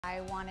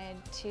I wanted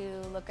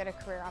to look at a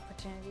career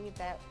opportunity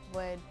that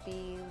would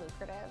be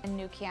lucrative. And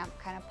Nucamp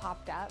kind of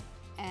popped up,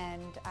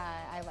 and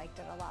I liked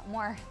it a lot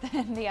more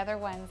than the other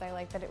ones. I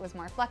liked that it was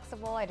more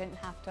flexible. I didn't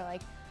have to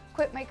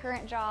quit my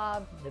current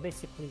job. They're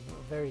basically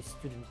very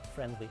student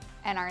friendly.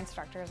 And our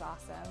instructor is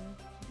awesome,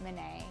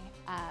 Minay,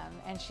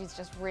 and she's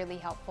just really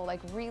helpful,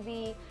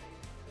 really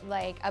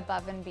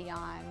above and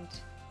beyond.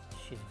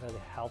 She's very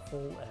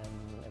helpful,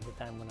 and every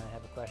time when I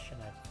have a question,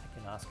 I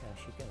can ask her and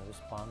she can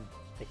respond.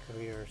 The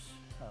careers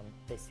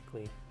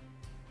basically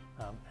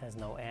has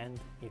no end.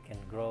 You can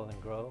grow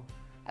and grow.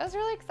 I was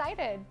really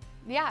excited.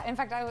 Yeah, in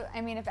fact,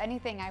 I mean, if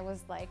anything, I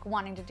was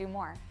wanting to do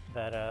more.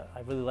 But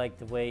I really like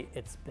the way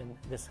it's been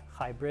this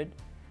hybrid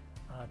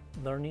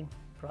learning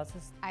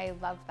process. I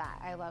love that.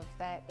 I love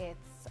that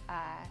it's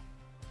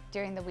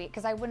during the week,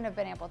 because I wouldn't have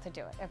been able to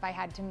do it if I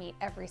had to meet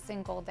every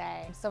single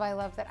day. So I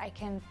love that I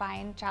can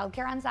find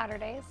childcare on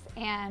Saturdays,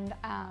 and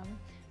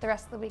the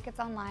rest of the week it's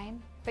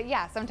online. But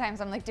yeah,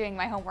 sometimes I'm doing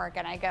my homework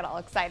and I get all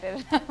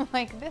excited. I'm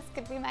like, this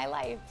could be my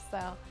life. So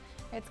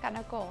it's kind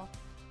of cool.